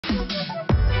Hey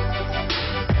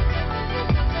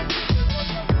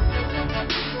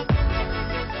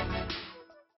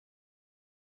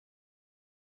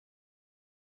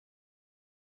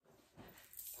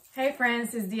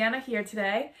friends, it's Deanna here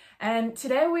today, and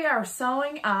today we are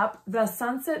sewing up the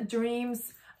Sunset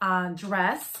Dreams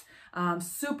dress.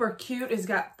 Super cute. It's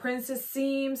got princess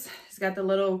seams. It's got the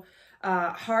little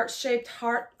heart-shaped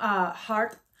heart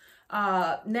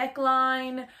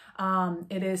neckline.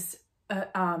 It is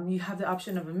you have the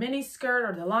option of a mini skirt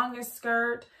or the longest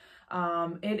skirt.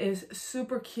 It is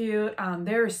super cute.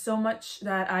 There is so much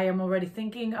that I am already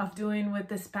thinking of doing with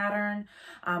this pattern,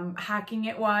 hacking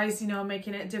it wise, you know,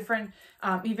 making it different,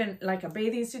 even like a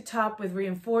bathing suit top with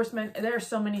reinforcement. There are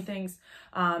so many things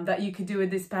that you could do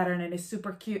with this pattern. It is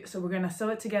super cute. So we're going to sew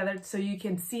it together so you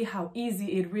can see how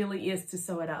easy it really is to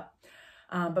sew it up.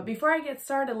 But before I get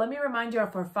started, let me remind you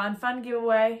of our fun fan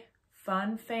giveaway,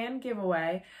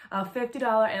 a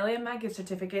 $50 Ellie and Matt gift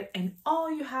certificate, and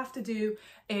all you have to do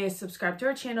is subscribe to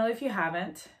our channel if you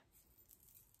haven't.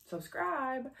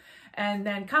 Subscribe, and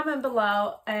then comment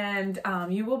below, and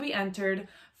you will be entered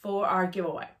for our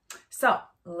giveaway. So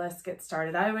let's get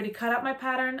started. I already cut out my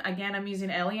pattern. Again, I'm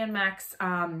using Ellie and Mac's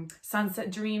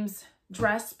Sunset Dreams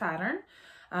dress pattern.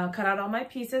 Cut out all my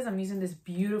pieces. I'm using this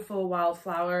beautiful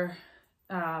wildflower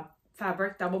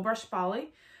fabric, double brush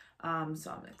poly. So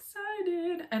I'm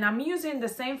excited, and I'm using the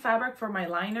same fabric for my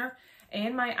liner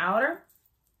and my outer.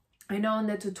 I know in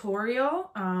the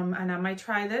tutorial, and I might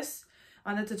try this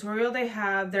on the tutorial,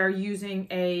 they're using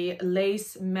a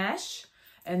lace mesh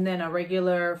and then a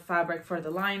regular fabric for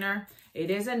the liner. It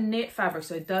is a knit fabric,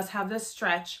 so it does have the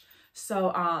stretch.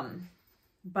 So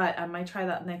but I might try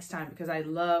that next time because I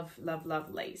love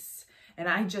lace, and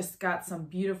I just got some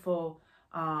beautiful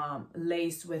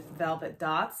lace with velvet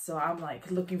dots, so I'm like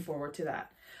looking forward to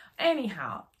that.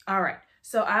 Anyhow, all right,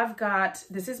 so I've got,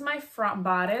 this is my front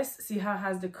bodice. See how it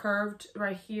has the curved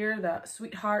right here, the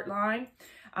sweetheart line.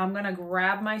 I'm gonna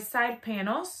grab my side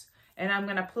panels and I'm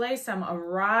gonna place them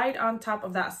right on top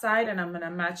of that side, and I'm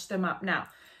gonna match them up. Now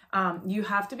you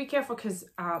have to be careful because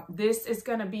this is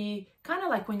gonna be kind of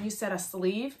like when you set a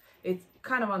sleeve, it's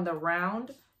kind of on the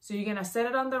round, so you're gonna set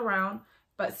it on the round.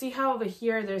 But see how over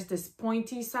here, there's this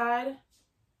pointy side?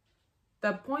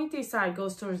 The pointy side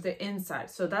goes towards the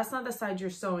inside. So that's not the side you're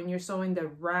sewing the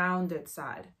rounded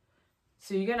side.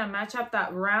 So you're gonna match up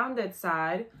that rounded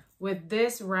side with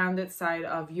this rounded side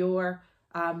of your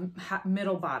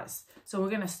middle bodice. So we're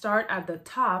gonna start at the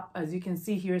top. As you can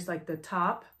see, here's like the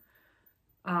top.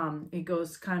 It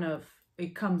goes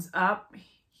it comes up,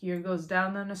 here goes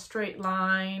down on a straight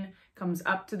line, comes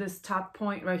up to this top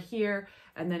point right here,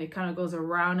 and then it kind of goes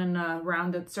around in a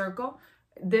rounded circle.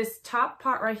 This top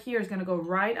part right here is going to go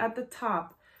right at the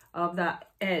top of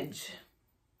that edge,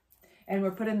 and we're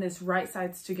putting this right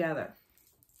sides together.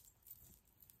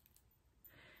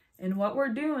 And what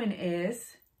we're doing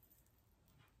is,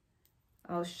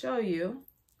 I'll show you,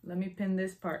 let me pin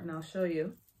this part and I'll show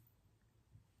you,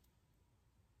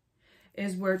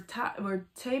 is we're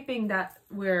taping that,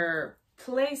 we're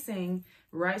placing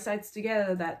right sides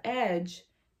together, that edge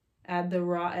at the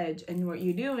raw edge, and what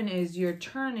you're doing is you're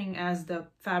turning as the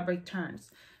fabric turns.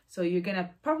 So you're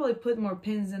gonna probably put more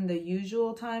pins than the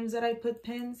usual times that I put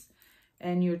pins,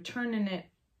 and you're turning it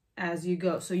as you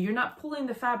go. So you're not pulling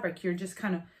the fabric, you're just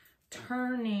kind of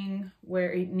turning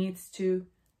where it needs to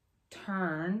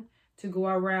turn to go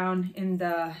around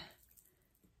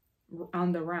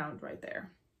on the round right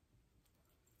there.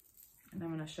 And I'm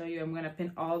going to show you, I'm going to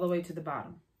pin all the way to the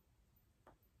bottom.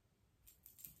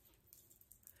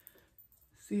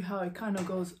 See how it kind of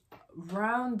goes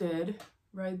rounded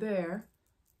right there,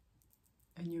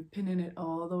 and you're pinning it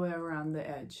all the way around the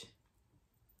edge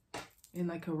in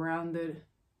like a rounded,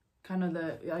 kind of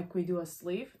like we do a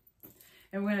sleeve.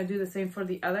 And we're going to do the same for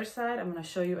the other side. I'm going to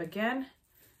show you again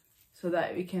so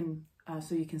that we can,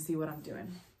 so you can see what I'm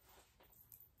doing.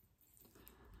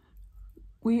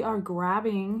 We are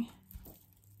grabbing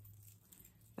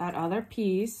that other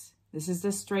piece. This is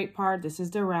the straight part, this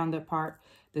is the rounded part,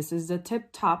 this is the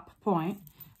tip top point.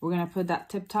 We're going to put that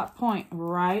tip top point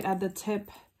right at the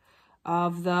tip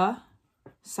of the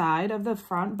side of the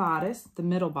front bodice, the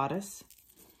middle bodice.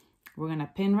 We're going to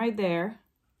pin right there,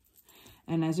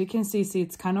 and as you can see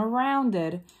it's kind of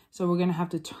rounded, so we're going to have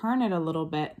to turn it a little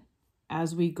bit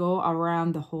as we go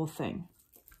around the whole thing.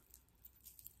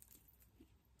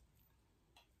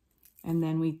 And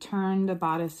then we turn the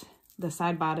bodice, the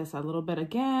side bodice, a little bit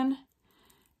again,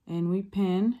 and we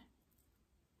pin.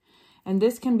 And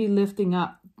this can be lifting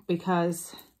up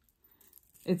because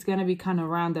it's going to be kind of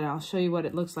rounded. I'll show you what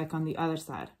it looks like on the other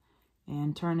side.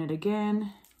 And turn it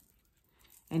again,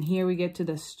 And here we get to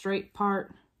the straight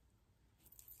part.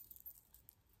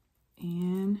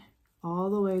 And all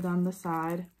the way down the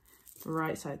side,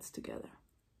 right sides together.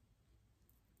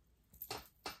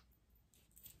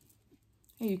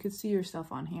 Hey, you could see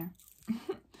yourself on here.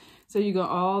 So you go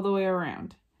all the way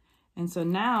around. And so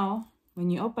now, when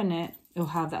you open it, it'll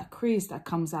have that crease that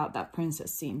comes out, that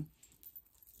princess seam.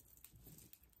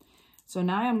 So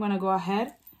now I'm gonna go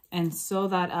ahead and sew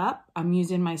that up. I'm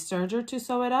using my serger to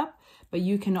sew it up, but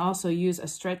you can also use a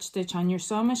stretch stitch on your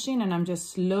sewing machine, and I'm just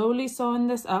slowly sewing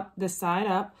this up, this side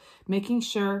up, making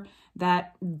sure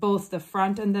that both the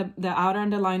front and the outer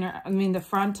and the liner,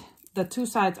 the two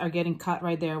sides are getting cut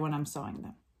right there when I'm sewing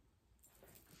them.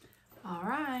 All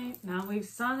right, now we've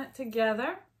sewn it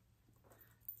together.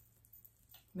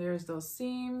 There's those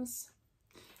seams.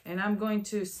 And I'm going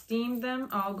to steam them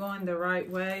all going the right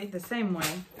way, the same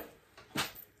way.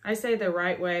 I say the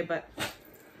right way, but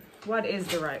what is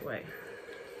the right way?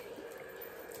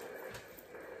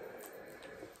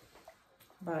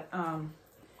 But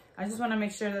I just want to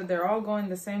make sure that they're all going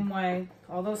the same way,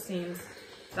 all those seams.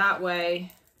 That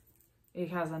way it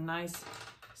has a nice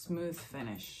smooth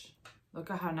finish.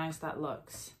 Look at how nice that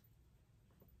looks.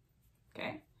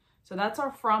 Okay. So that's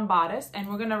our front bodice, and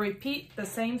we're gonna repeat the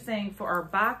same thing for our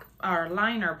back, our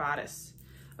liner bodice,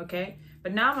 okay?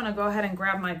 But now I'm gonna go ahead and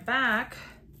grab my back,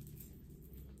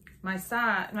 I'm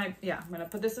gonna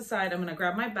put this aside. I'm gonna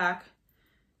grab my back.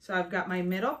 So I've got my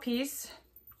middle piece,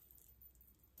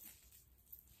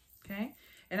 okay?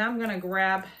 And I'm gonna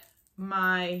grab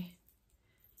my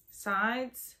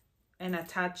sides and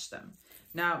attach them.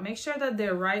 Now make sure that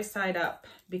they're right side up,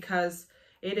 because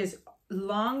it is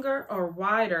longer or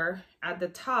wider at the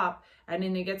top, and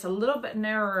then it gets a little bit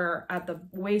narrower at the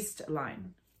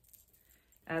waistline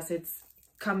as it's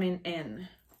coming in.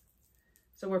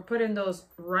 So we're putting those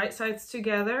right sides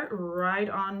together right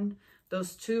on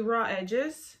those two raw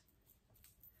edges,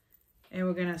 and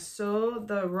we're gonna sew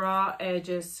the raw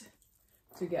edges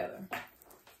together.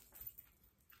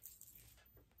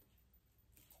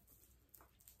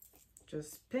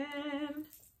 Just pin.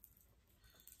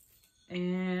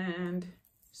 And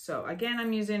so again,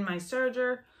 I'm using my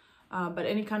serger, but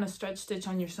any kind of stretch stitch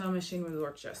on your sewing machine would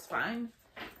work just fine.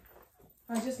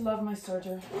 I just love my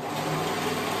serger.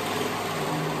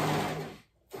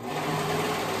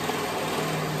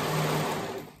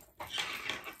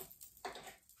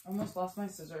 Almost lost my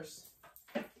scissors.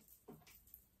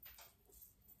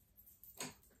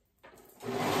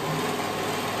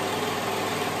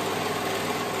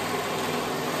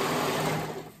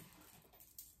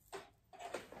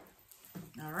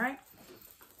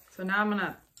 So now I'm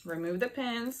gonna remove the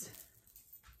pins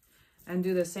and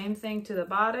do the same thing to the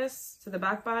bodice, to the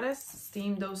back bodice,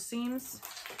 steam those seams.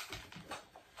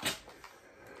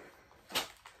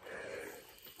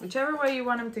 Whichever way you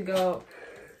want them to go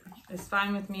is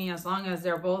fine with me, as long as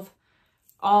they're both,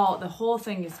 the whole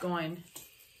thing is going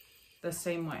the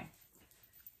same way,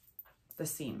 the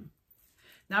seam.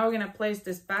 Now we're gonna place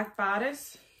this back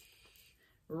bodice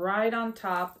right on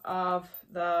top of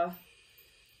the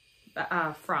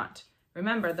front.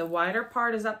 Remember, the wider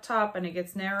part is up top and it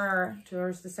gets narrower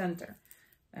towards the center.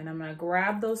 And I'm gonna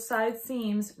grab those side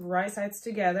seams, right sides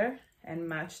together, and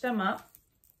match them up.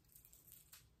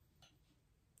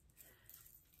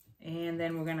 And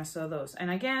then we're gonna sew those. And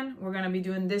again, we're gonna be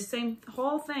doing this same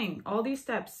whole thing, all these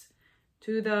steps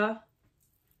to the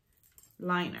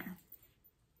liner.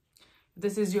 If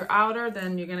this is your outer,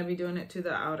 then you're gonna be doing it to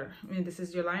the outer. This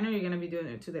is your liner, you're gonna be doing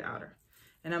it to the outer.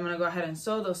 And I'm gonna go ahead and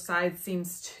sew those side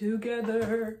seams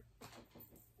together.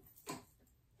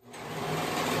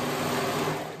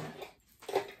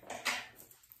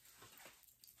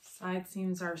 Side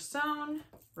seams are sewn.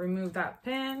 Remove that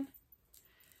pin,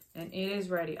 and it is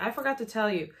ready. I forgot to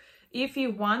tell you, if you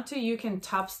want to, you can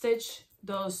top stitch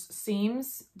those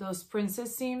seams, those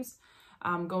princess seams.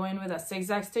 Go in with a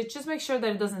zigzag stitch. Just make sure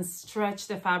that it doesn't stretch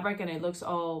the fabric and it looks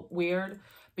all weird.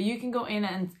 But you can go in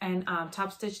and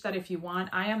top stitch that if you want.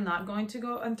 I am not going to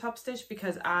go and top stitch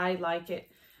because I like it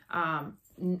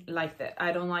like that.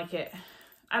 I don't like it.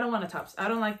 I don't want to top. I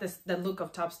don't like the look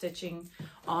of top stitching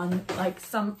on like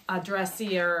a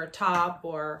dressier top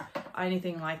or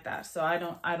anything like that. So I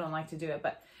don't like to do it.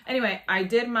 But anyway, I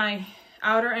did my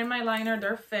outer and my liner.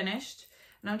 They're finished,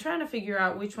 and I'm trying to figure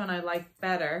out which one I like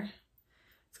better.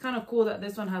 It's kind of cool that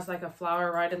this one has like a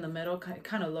flower right in the middle. It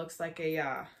kind of looks like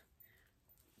a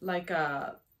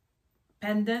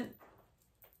pendant,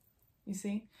 you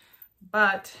see.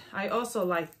 But I also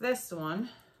like this one.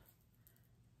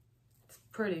 It's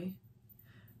pretty,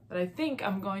 but I think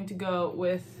I'm going to go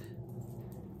with,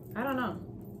 I don't know,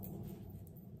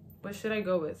 what should I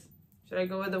go with? Should I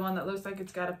go with the one that looks like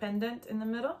it's got a pendant in the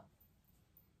middle?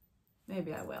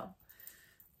 Maybe I will.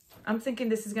 I'm thinking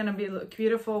this is gonna be look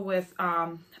beautiful with,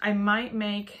 I might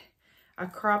make a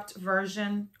cropped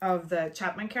version of the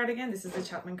Chapman cardigan. This is the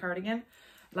Chapman cardigan,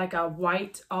 like a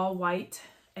white, all white,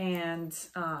 and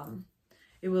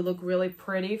it would look really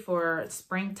pretty for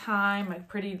springtime, a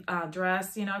pretty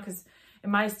dress, you know, because it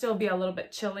might still be a little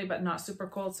bit chilly, but not super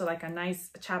cold. So like a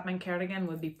nice Chapman cardigan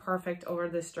would be perfect over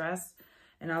this dress.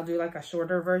 And I'll do like a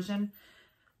shorter version.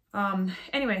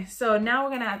 Anyway, so now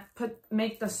we're gonna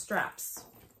make the straps.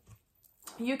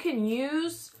 You can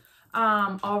use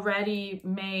already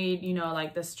made, you know,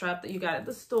 like the strap that you got at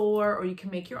the store, or you can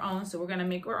make your own. So we're gonna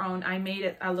make our own. I made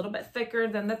it a little bit thicker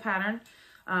than the pattern,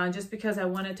 just because I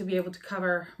wanted to be able to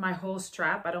cover my whole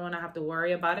strap. I don't want to have to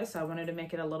worry about it, so I wanted to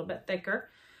make it a little bit thicker.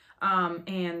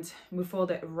 And we fold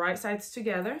it right sides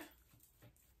together,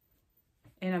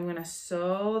 and I'm gonna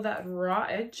sew that raw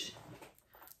edge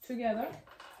together.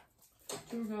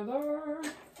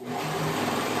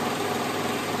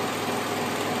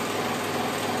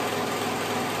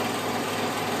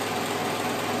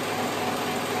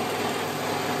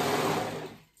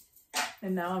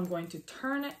 And now I'm going to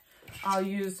turn it. I'll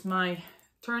use my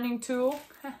turning tool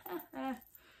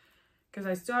because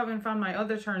I still haven't found my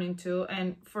other turning tool.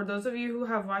 And for those of you who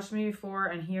have watched me before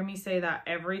and hear me say that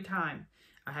every time,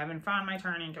 I haven't found my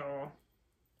turning tool.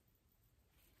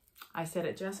 I said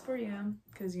it just for you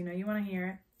because you know you want to hear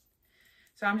it.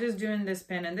 So I'm just doing this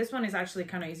pin, and this one is actually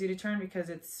kind of easy to turn because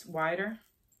it's wider.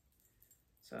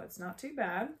 So it's not too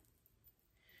bad.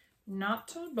 Not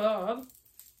too bad.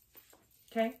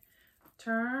 Okay,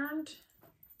 turned.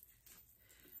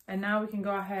 And now we can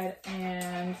go ahead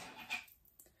and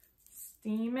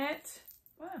steam it.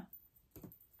 Wow.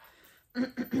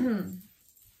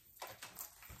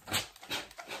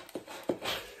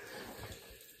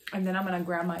 And then I'm gonna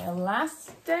grab my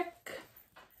elastic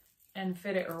and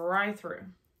fit it right through.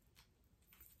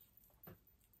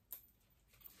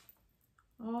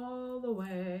 All the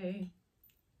way.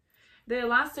 The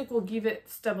elastic will give it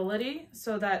stability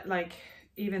so that, like,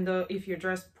 even though if your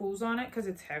dress pulls on it because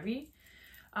it's heavy,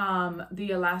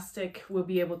 the elastic will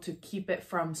be able to keep it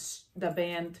from the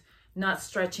band not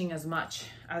stretching as much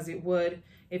as it would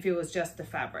if it was just the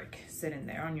fabric sitting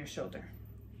there on your shoulder.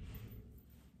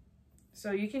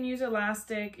 So you can use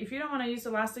elastic. If you don't want to use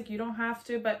elastic, you don't have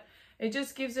to, but it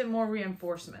just gives it more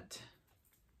reinforcement.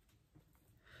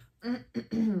 It's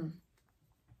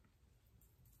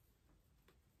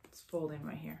folding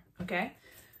right here. Okay,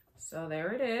 so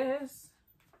there it is.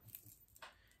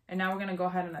 And now we're going to go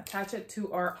ahead and attach it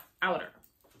to our outer.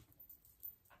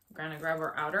 We're going to grab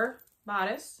our outer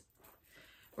bodice.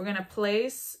 We're going to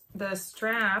place the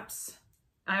straps.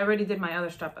 I already did my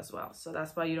other strap as well, so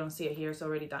that's why you don't see it here. It's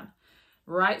already done.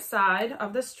 Right side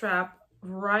of the strap,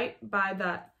 right by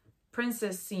that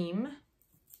princess seam.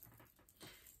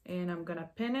 And I'm going to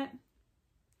pin it.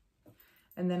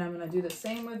 And then I'm going to do the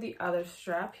same with the other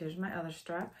strap. Here's my other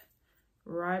strap.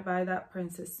 Right by that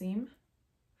princess seam.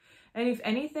 And if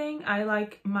anything, I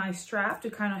like my strap to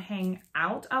kind of hang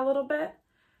out a little bit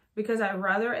because I'd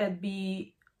rather it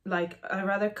be like, I'd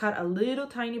rather cut a little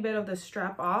tiny bit of the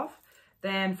strap off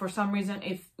than for some reason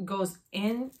it goes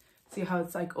in. See how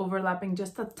it's like overlapping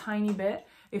just a tiny bit.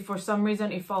 If for some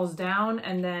reason it falls down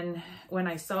and then when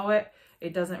I sew it,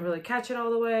 it doesn't really catch it all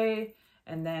the way.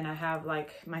 And then I have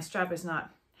like, my strap is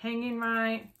not hanging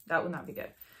right. That would not be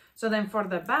good. So then for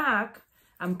the back,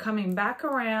 I'm coming back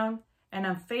around and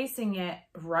I'm facing it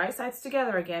right sides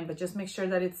together again, but just make sure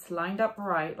that it's lined up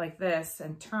right like this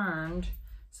and turned.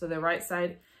 So the right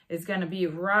side is gonna be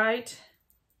right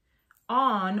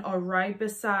on or right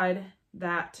beside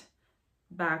that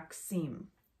back seam.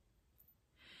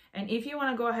 And if you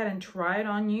wanna go ahead and try it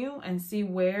on you and see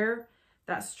where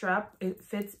that strap, it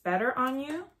fits better on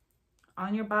you,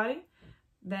 on your body,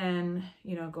 then,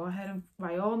 you know, go ahead and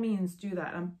by all means do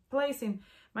that. I'm placing,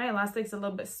 my elastic's a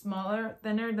little bit smaller,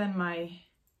 thinner than my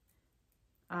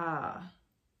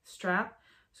strap.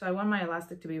 So I want my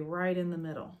elastic to be right in the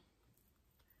middle.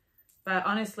 But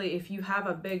honestly, if you have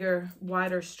a bigger,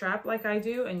 wider strap like I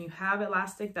do, and you have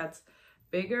elastic that's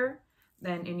bigger,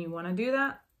 then, and you want to do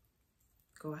that,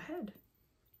 go ahead.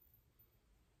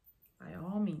 By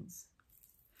all means.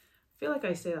 I feel like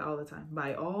I say that all the time.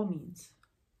 By all means.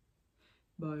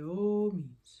 By all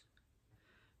means.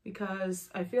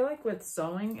 Because I feel like with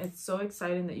sewing, it's so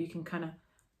exciting that you can kind of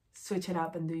switch it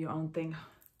up and do your own thing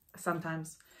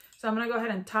sometimes. So I'm going to go ahead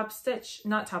and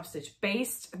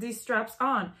baste these straps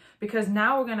on, because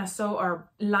now we're going to sew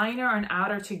our liner and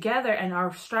outer together and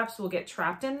our straps will get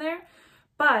trapped in there.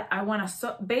 but I want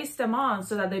to baste them on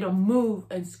so that they don't move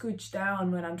and scooch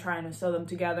down when I'm trying to sew them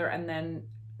together, and then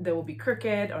they will be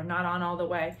crooked or not on all the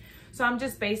way. So I'm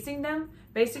just basting them.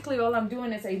 Basically, all I'm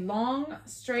doing is a long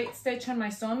straight stitch on my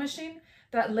sewing machine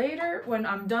that later, when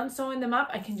I'm done sewing them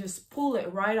up, I can just pull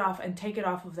it right off and take it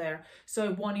off of there, so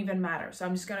it won't even matter. So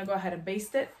I'm just gonna go ahead and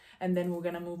baste it, and then we're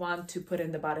gonna move on to put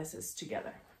in the bodices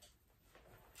together.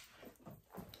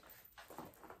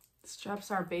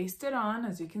 Straps are basted on,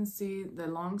 as you can see, the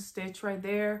long stitch right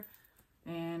there.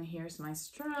 And here's my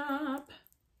strap.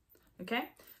 Okay,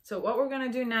 so what we're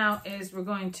gonna do now is we're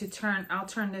going to I'll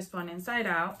turn this one inside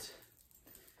out,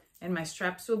 and my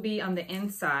straps will be on the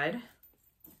inside.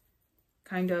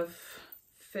 Kind of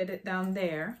fit it down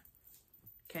there.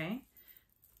 Okay,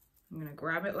 I'm gonna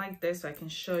grab it like this so I can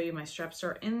show you my straps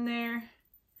are in there.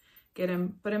 Put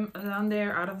them down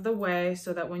there out of the way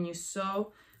so that when you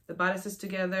sew the bodices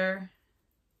together,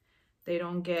 they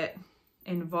don't get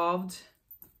involved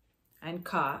and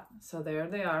caught. So there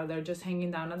they are, they're just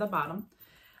hanging down at the bottom.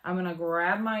 I'm gonna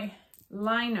grab my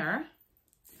liner.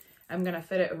 I'm gonna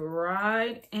fit it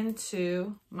right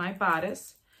into my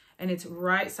bodice, and it's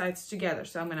right sides together.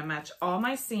 So I'm gonna match all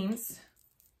my seams,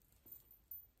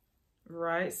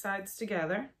 right sides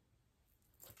together.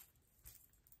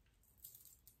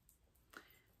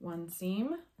 One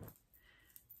seam,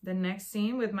 the next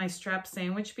seam with my strap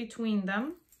sandwich between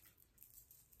them.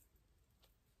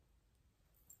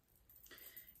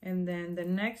 And then the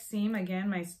next seam, again,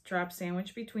 my strap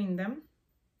sandwich between them.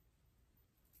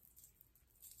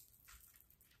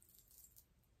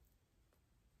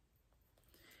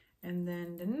 And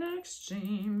then the next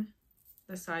seam,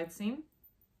 the side seam.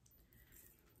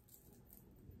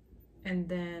 And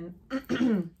then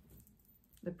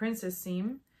the princess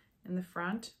seam in the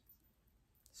front,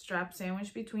 strap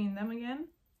sandwich between them again.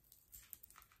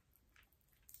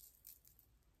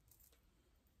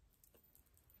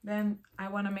 Then I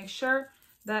want to make sure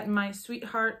that my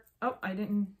sweetheart, oh, I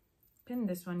didn't pin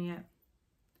this one yet.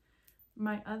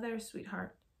 My other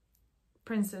sweetheart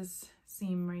princess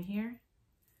seam right here.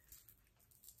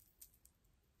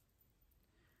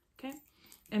 Okay,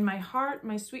 and my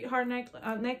sweetheart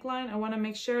neckline, I want to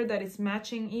make sure that it's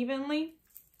matching evenly.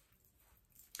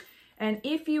 And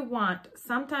if you want,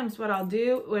 sometimes what I'll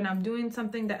do when I'm doing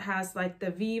something that has like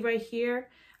the V right here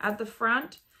at the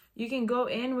front, you can go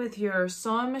in with your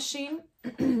sewing machine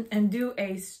and do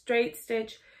a straight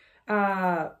stitch,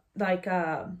 like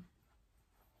a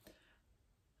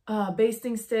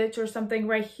basting stitch or something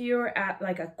right here at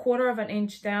like 1/4 of an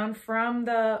inch down from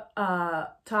the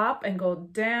top, and go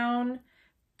down,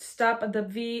 stop at the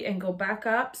V and go back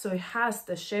up, so it has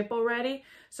the shape already.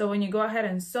 So when you go ahead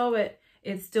and sew it,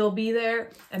 it still be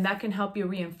there, and that can help you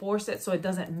reinforce it so it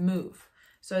doesn't move.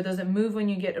 So it doesn't move when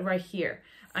you get right here.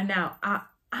 And now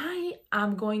I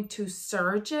am going to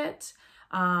serge it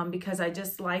because I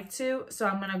just like to. So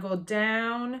I'm gonna go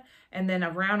down and then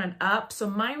around and up. So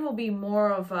mine will be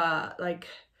more of a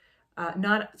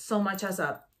not so much as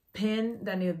a pin,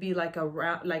 then it would be like a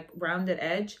rounded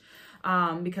edge.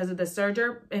 Because of the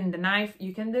serger and the knife,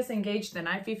 you can disengage the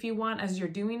knife if you want as you're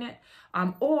doing it.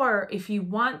 Or if you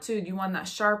want that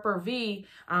sharper V,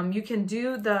 you can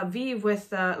do the V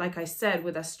with, like I said,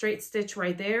 with a straight stitch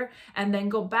right there, and then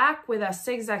go back with a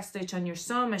zigzag stitch on your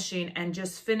sewing machine and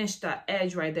just finish that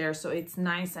edge right there so it's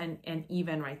nice and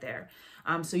even right there.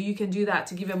 So you can do that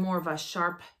to give it more of a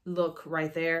sharp look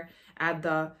right there at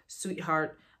the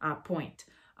sweetheart point.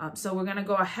 So we're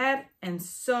gonna go ahead and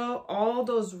sew all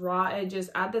those raw edges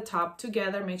at the top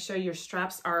together. Make sure your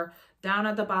straps are down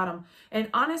at the bottom. And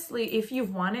honestly, if you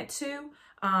wanted to,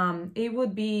 it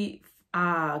would be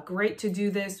great to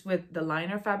do this with the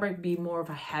liner fabric, be more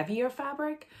of a heavier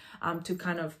fabric to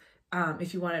kind of,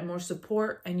 if you wanted more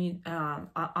support and you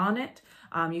on it,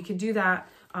 you could do that.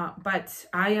 But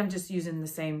I am just using the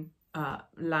same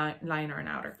liner and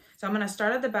outer. So I'm going to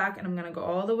start at the back, and I'm going to go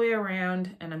all the way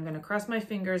around, and I'm going to cross my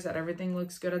fingers that everything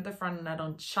looks good at the front and I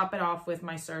don't chop it off with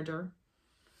my serger.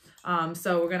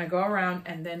 So we're going to go around,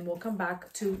 and then we'll come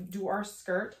back to do our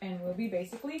skirt, and we'll be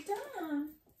basically done.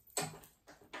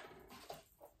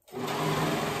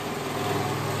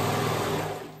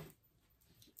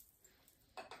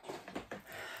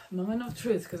 Moment of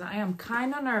truth, because I am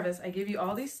kind of nervous. I give you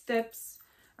all these tips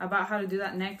about how to do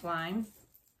that neckline,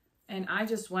 and I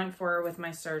just went for it with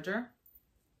my serger.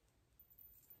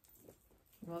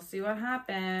 We'll see what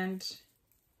happened.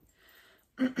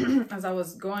 As I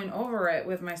was going over it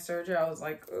with my serger, I was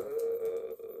like,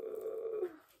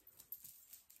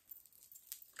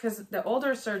 because the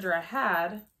older serger I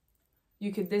had,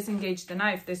 you could disengage the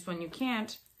knife. This one you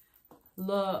can't.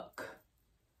 Look.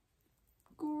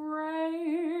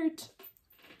 Great.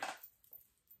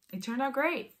 it turned out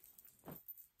great.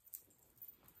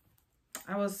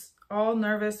 I was all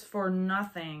nervous for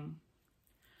nothing.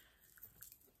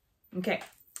 Okay,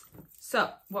 so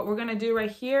what we're gonna do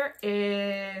right here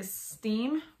is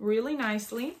steam really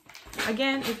nicely.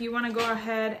 Again, if you wanna go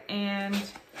ahead and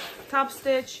top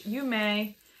stitch, you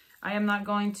may. I am not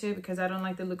going to because I don't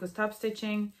like the look of top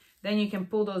stitching. Then you can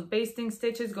pull those basting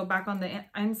stitches, go back on the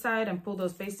inside and pull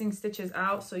those basting stitches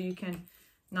out so you can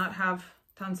not have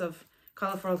tons of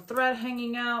colorful thread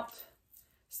hanging out.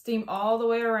 Steam all the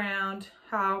way around.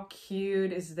 How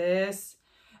cute is this?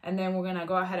 And then we're gonna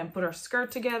go ahead and put our skirt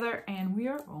together and we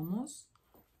are almost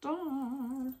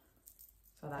done.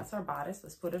 So that's our bodice.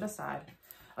 Let's put it aside.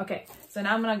 Okay, so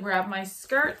now I'm gonna grab my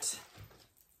skirt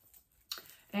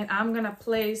and I'm gonna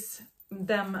place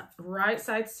them right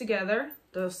sides together,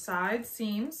 those side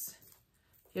seams.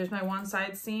 Here's my one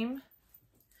side seam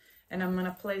and I'm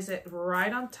gonna place it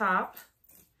right on top.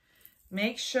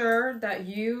 Make sure that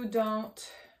you don't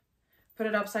put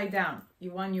it upside down.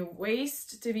 You want your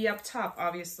waist to be up top,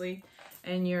 obviously,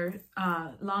 and your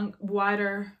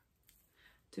wider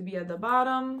to be at the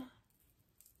bottom.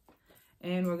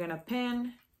 And we're gonna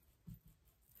pin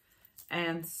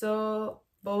and sew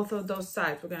both of those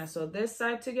sides. We're gonna sew this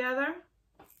side together,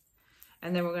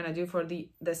 and then we're gonna do for the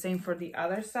same for the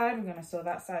other side. We're gonna sew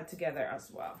that side together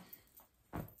as well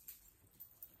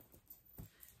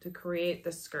to create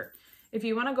the skirt. If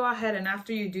you want to go ahead and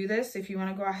after you do this, if you want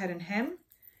to go ahead and hem,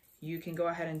 you can go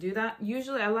ahead and do that.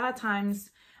 Usually, a lot of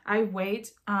times I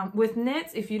wait. With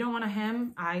knits, if you don't want to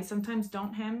hem, I sometimes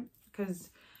don't hem because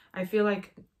I feel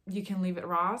like you can leave it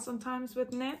raw sometimes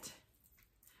with knit.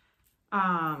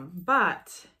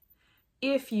 But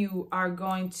if you are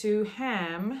going to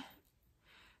hem,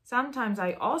 sometimes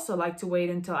I also like to wait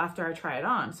until after I try it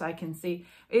on so I can see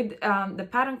it. The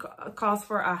pattern calls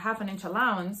for a 1/2 inch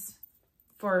allowance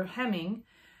for hemming,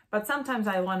 but sometimes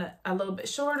I want it a little bit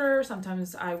shorter.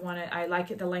 Sometimes I like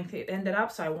it the length it ended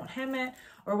up, so I won't hem it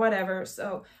or whatever.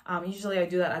 So usually I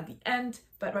do that at the end,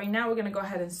 but right now we're gonna go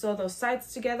ahead and sew those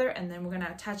sides together and then we're gonna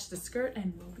attach the skirt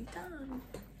and we'll be done.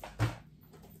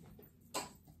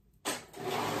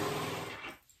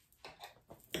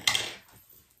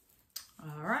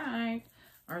 All right,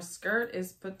 our skirt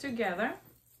is put together.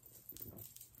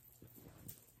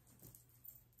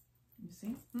 You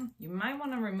see, you might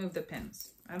want to remove the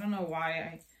pins. I don't know why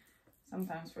I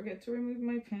sometimes forget to remove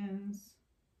my pins.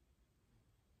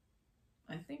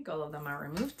 I think all of them are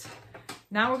removed.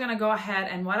 Now we're gonna go ahead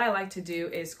and what I like to do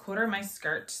is quarter my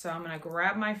skirt. So I'm gonna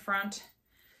grab my front,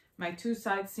 my two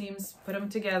side seams, put them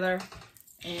together,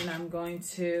 and I'm going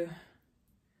to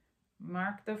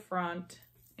mark the front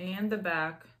and the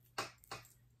back,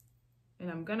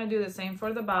 and I'm gonna do the same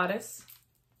for the bodice.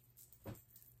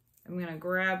 I'm gonna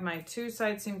grab my two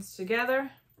side seams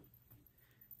together,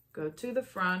 go to the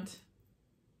front,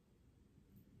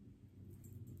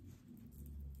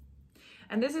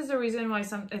 and this is the reason why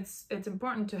it's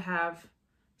important to have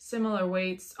similar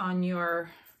weights on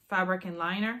your fabric and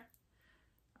liner.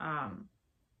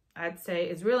 I'd say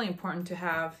it's really important to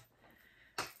have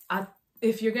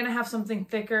if you're gonna have something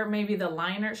thicker, maybe the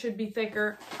liner should be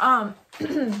thicker,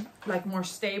 like more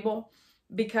stable,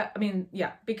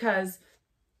 because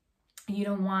you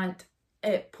don't want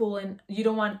it pulling, you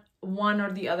don't want one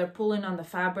or the other pulling on the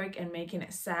fabric and making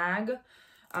it sag.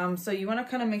 So you want to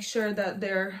kind of make sure that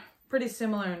they're pretty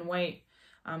similar in weight,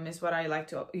 is what I like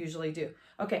to usually do.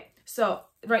 Okay, so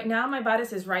right now my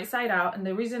bodice is right side out, and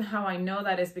the reason how I know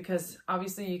that is because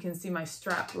obviously you can see my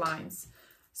strap lines.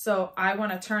 So I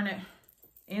want to turn it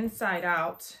inside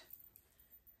out,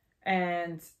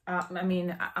 and is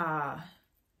that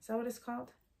what it's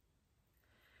called?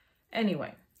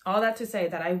 Anyway, all that to say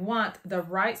that I want the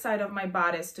right side of my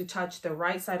bodice to touch the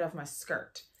right side of my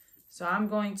skirt. So I'm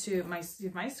going to,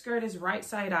 if my skirt is right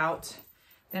side out,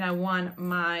 then I want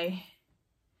my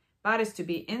bodice to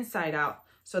be inside out.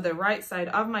 So the right side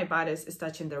of my bodice is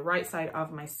touching the right side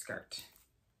of my skirt.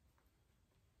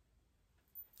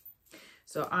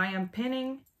 So I am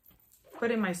putting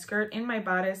my skirt in my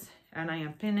bodice, and I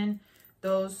am pinning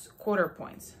those quarter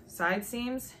points, side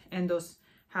seams, and those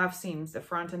half seams, the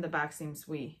front and the back seams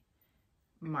we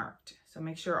marked. So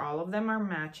make sure all of them are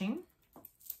matching.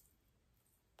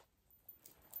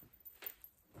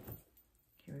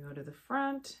 Here we go to the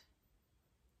front.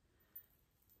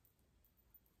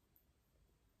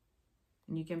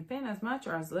 And you can pin as much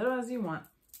or as little as you want.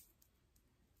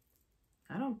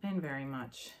 I don't pin very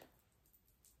much.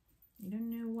 You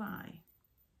don't know why.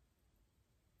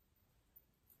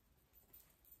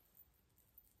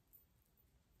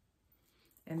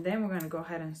 And then we're going to go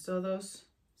ahead and sew those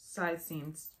side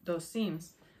seams, those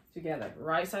seams together,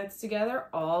 right sides together,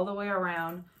 all the way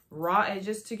around, raw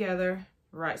edges together,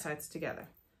 right sides together,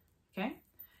 okay?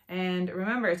 And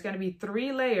remember, it's gonna be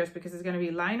 3 layers because it's gonna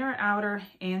be liner, outer,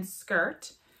 and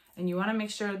skirt. And you wanna make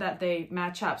sure that they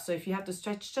match up. So if you have to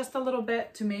stretch just a little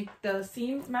bit to make the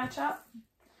seams match up,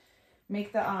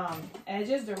 make the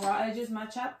edges, the raw edges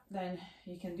match up, then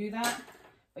you can do that.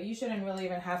 But you shouldn't really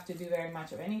even have to do very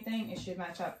much of anything. It should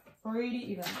match up pretty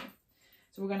evenly.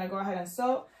 So we're gonna go ahead and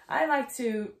sew. I like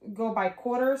to go by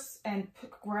quarters and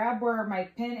grab where my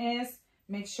pin is,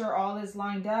 make sure all is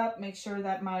lined up, make sure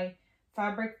that my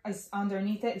fabric is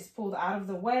underneath it, is pulled out of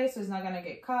the way so it's not gonna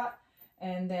get caught.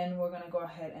 And then we're gonna go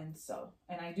ahead and sew.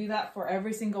 And I do that for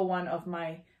every single one of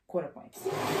my quarter points.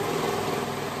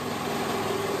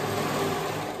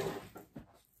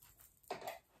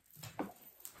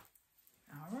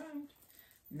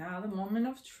 Now the moment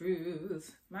of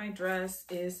truth. My dress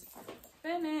is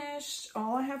finished.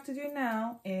 All I have to do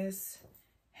now is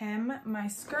hem my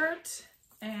skirt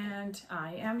and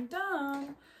I am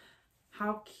done.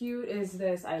 How cute is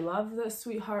this? I love the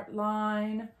sweetheart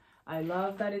line. I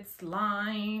love that it's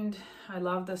lined. I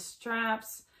love the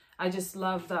straps. I just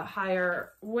love the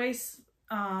higher waist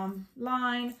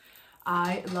line.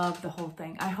 I love the whole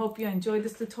thing. I hope you enjoyed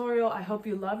this tutorial. I hope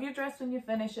you love your dress when you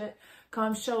finish it.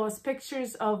 Come show us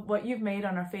pictures of what you've made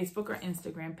on our Facebook or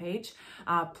Instagram page.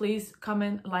 Please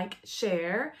comment, like,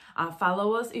 share.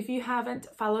 Follow us if you haven't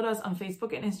followed us on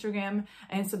Facebook and Instagram,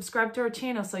 and subscribe to our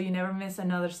channel so you never miss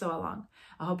another sew along.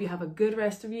 I hope you have a good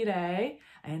rest of your day,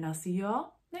 and I'll see you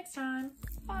all next time.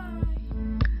 Bye.